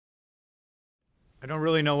I don't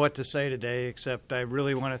really know what to say today, except I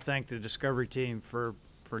really want to thank the Discovery team for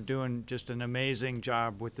doing just an amazing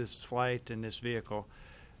job with this flight and this vehicle.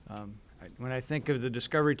 When I think of the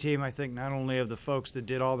Discovery team, I think not only of the folks that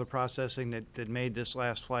did all the processing that made this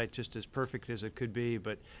last flight just as perfect as it could be,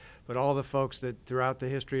 but all the folks that throughout the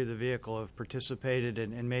history of the vehicle have participated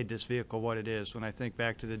and made this vehicle what it is. When I think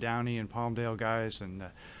back to the Downey and Palmdale guys and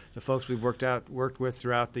the folks we've worked with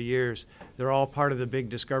throughout the years, they're all part of the big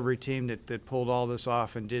Discovery team that pulled all this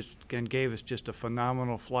off and gave us just a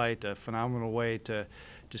phenomenal flight, a phenomenal way to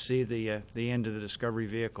see the end of the Discovery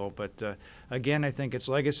vehicle. But again, I think its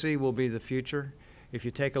legacy will be the future. If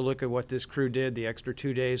you take a look at what this crew did, the extra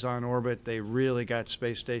 2 days on orbit, they really got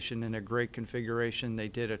Space Station in a great configuration. They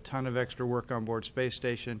did a ton of extra work on board Space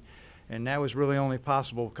Station, and that was really only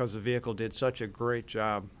possible because the vehicle did such a great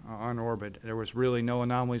job on orbit. There was really no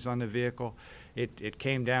anomalies on the vehicle. It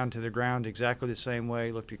came down to the ground exactly the same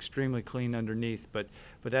way, looked extremely clean underneath. But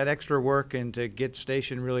that extra work and to get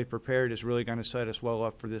Station really prepared is really going to set us well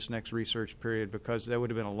up for this next research period, because there would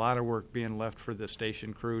have been a lot of work being left for the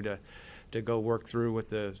Station crew to go work through with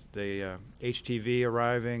the HTV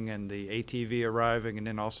arriving and the ATV arriving, and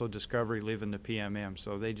then also Discovery leaving the PMM.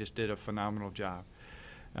 So they just did a phenomenal job.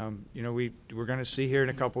 We're going to see here in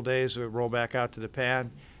a couple days we'll roll back out to the pad.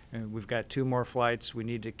 And we've got 2 more flights. We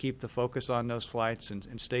need to keep the focus on those flights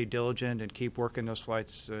and stay diligent and keep working those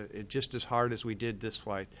flights just as hard as we did this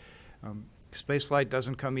flight. Space flight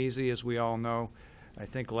doesn't come easy, as we all know. I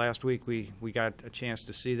think last week we got a chance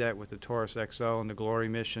to see that with the Taurus XO and the Glory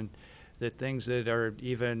mission, that things that are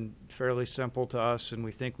even fairly simple to us and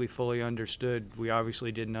we think we fully understood, we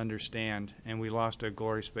obviously didn't understand, and we lost a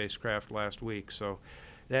Glory spacecraft last week. So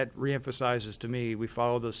that reemphasizes to me we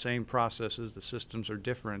follow the same processes. The systems are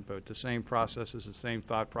different, but the same processes, the same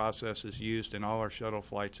thought process is used in all our shuttle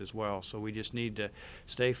flights as well. So we just need to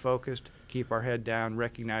stay focused, keep our head down,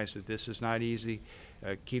 recognize that this is not easy,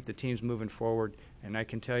 keep the teams moving forward. And I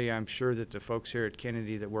can tell you, I'm sure that the folks here at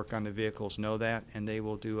Kennedy that work on the vehicles know that, and they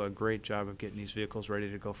will do a great job of getting these vehicles ready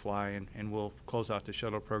to go fly, and we'll close out the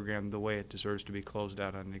shuttle program the way it deserves to be closed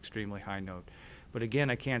out, on an extremely high note. But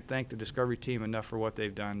again, I can't thank the Discovery team enough for what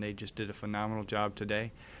they've done. They just did a phenomenal job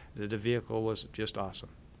today. The vehicle was just awesome.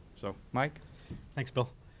 So, Mike? Thanks,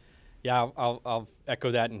 Bill. Yeah, I'll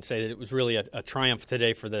echo that and say that it was really a triumph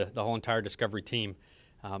today for the whole entire Discovery team.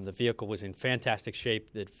 The vehicle was in fantastic shape.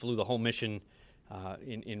 It flew the whole mission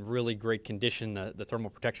in really great condition. The thermal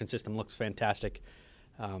protection system looks fantastic,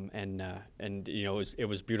 and it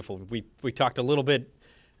was beautiful. We talked a little bit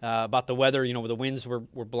about the weather. The winds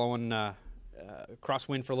were blowing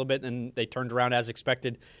crosswind for a little bit, and they turned around as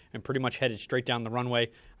expected and pretty much headed straight down the runway.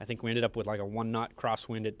 I think we ended up with like a 1-knot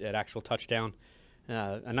crosswind at actual touchdown.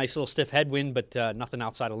 A nice little stiff headwind, but nothing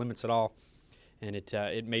outside of limits at all. And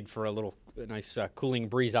it made for a nice cooling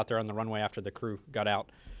breeze out there on the runway after the crew got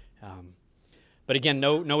out. But again,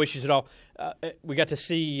 no issues at all. We got to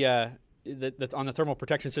see on the thermal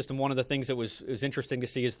protection system, one of the things that was interesting to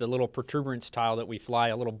see is the little protuberance tile that we fly,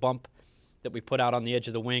 a little bump that we put out on the edge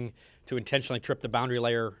of the wing to intentionally trip the boundary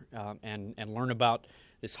layer and learn about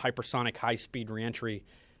this hypersonic high-speed reentry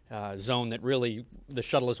zone that really the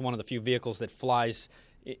shuttle is one of the few vehicles that flies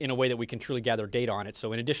in a way that we can truly gather data on it.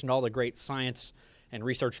 So in addition to all the great science and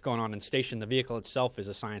research going on in station, the vehicle itself is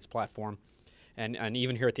a science platform. And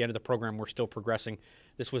even here at the end of the program, we're still progressing.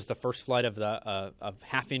 This was the first flight of the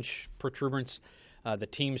half-inch protuberance. The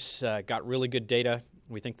teams got really good data.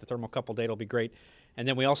 We think the thermocouple data will be great. And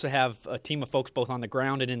then we also have a team of folks both on the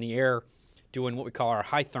ground and in the air doing what we call our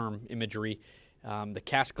high-therm imagery. The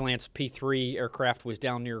Cast Glance P3 aircraft was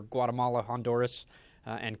down near Guatemala, Honduras,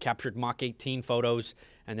 and captured Mach 18 photos.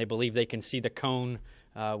 And they believe they can see the cone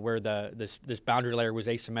where this boundary layer was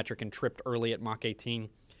asymmetric and tripped early at Mach 18.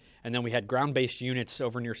 And then we had ground-based units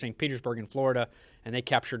over near St. Petersburg in Florida, and they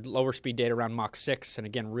captured lower speed data around Mach 6, and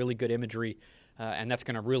again, really good imagery, and that's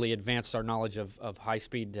going to really advance our knowledge of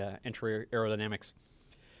high-speed entry aerodynamics.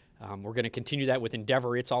 We're going to continue that with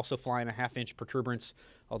Endeavour. It's also flying a half-inch protuberance,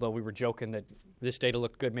 although we were joking that this data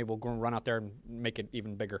looked good. Maybe we'll go and run out there and make it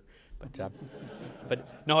even bigger. But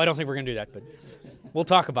no, I don't think we're going to do that, but we'll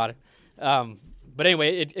talk about it. But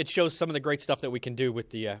anyway, it shows some of the great stuff that we can do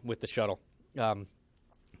with the shuttle.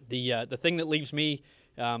 The thing that leaves me,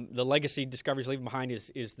 the legacy Discovery's leaving behind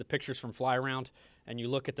is the pictures from fly around, and you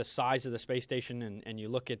look at the size of the space station, and you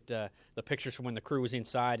look at the pictures from when the crew was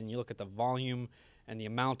inside, and you look at the volume and the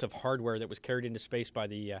amount of hardware that was carried into space by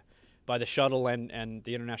the shuttle and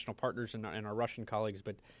the international partners and our Russian colleagues.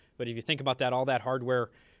 But if you think about that, all that hardware,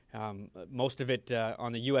 most of it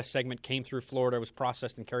on the U.S. segment came through Florida, was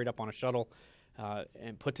processed and carried up on a shuttle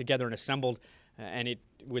and put together and assembled. and it,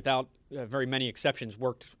 without very many exceptions,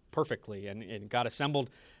 worked perfectly and it got assembled.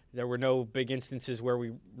 There were no big instances where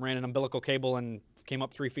we ran an umbilical cable and came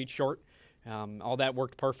up 3 feet short. All that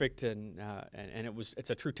worked perfect, and it's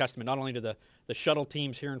a true testament not only to the shuttle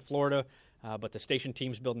teams here in Florida, but the station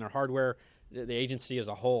teams building their hardware, the agency as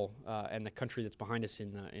a whole, and the country that's behind us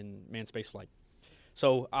in manned spaceflight.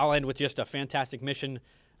 So I'll end with just a fantastic mission,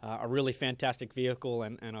 a really fantastic vehicle,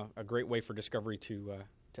 and a great way for Discovery to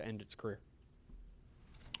end its career.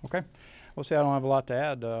 Okay. Well, see, I don't have a lot to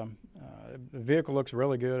add. The vehicle looks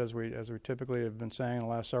really good, as we typically have been saying in the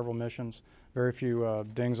last several missions. Very few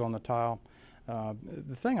dings on the tile.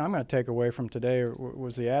 The thing I'm going to take away from today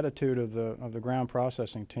was the attitude of the ground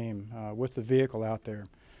processing team with the vehicle out there.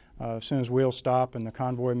 As soon as wheels stopped and the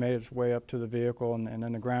convoy made its way up to the vehicle, and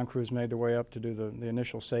then the ground crews made their way up to do the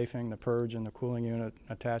initial safing, the purge, and the cooling unit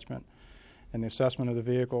attachment, and the assessment of the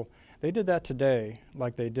vehicle, they did that today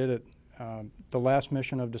like they did it the last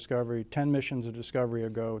mission of Discovery, 10 missions of Discovery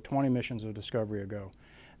ago, 20 missions of Discovery ago.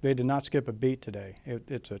 They did not skip a beat today.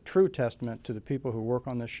 It's a true testament to the people who work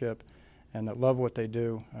on this ship and that love what they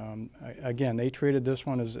do. Again, they treated this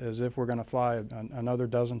one as if we're going to fly another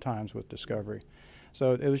dozen times with Discovery.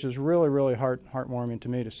 So it was just really, really heartwarming to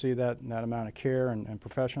me to see that amount of care and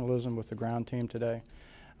professionalism with the ground team today.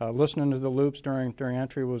 Listening to the loops during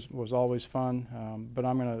entry was always fun, but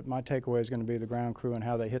my takeaway is going to be the ground crew and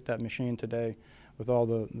how they hit that machine today with all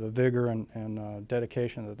the vigor and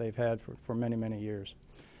dedication that they've had for many, many years.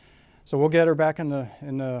 So we'll get her back in the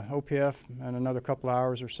OPF in another couple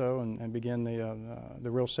hours or so and begin the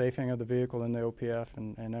real safing of the vehicle in the OPF,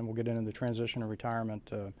 and then we'll get into the transition and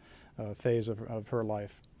retirement phase of her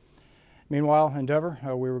life. Meanwhile, Endeavour,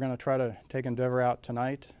 we were going to try to take Endeavour out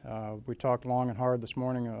tonight. We talked long and hard this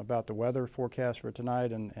morning about the weather forecast for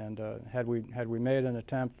tonight, and had we made an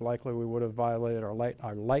attempt, likely we would have violated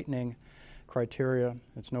our lightning criteria.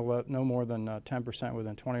 It's no more than 10%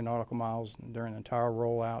 within 20 nautical miles during the entire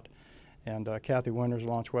rollout. And Kathy Winters,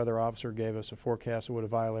 launch weather officer, gave us a forecast that would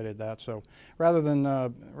have violated that. So rather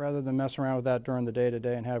than mess around with that during the day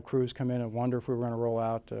today and have crews come in and wonder if we were going to roll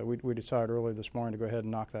out, we decided early this morning to go ahead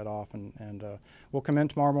and knock that off. And we'll come in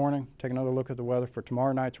tomorrow morning, take another look at the weather for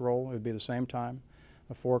tomorrow night's roll. It would be the same time,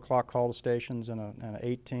 a 4 o'clock call to stations and a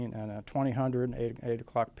 2000 8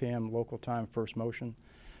 o'clock p.m. local time first motion.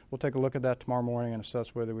 We'll take a look at that tomorrow morning and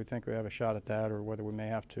assess whether we think we have a shot at that or whether we may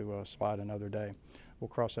have to slide another day. We'll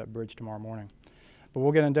cross that bridge tomorrow morning. But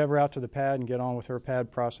we'll get Endeavour out to the pad and get on with her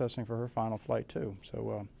pad processing for her final flight too.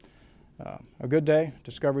 So a good day.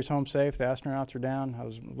 Discovery's home safe. The astronauts are down. I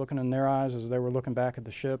was looking in their eyes as they were looking back at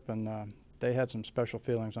the ship, and they had some special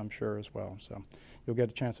feelings, I'm sure, as well. So you'll get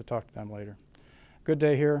a chance to talk to them later. Good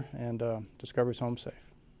day here, and Discovery's home safe.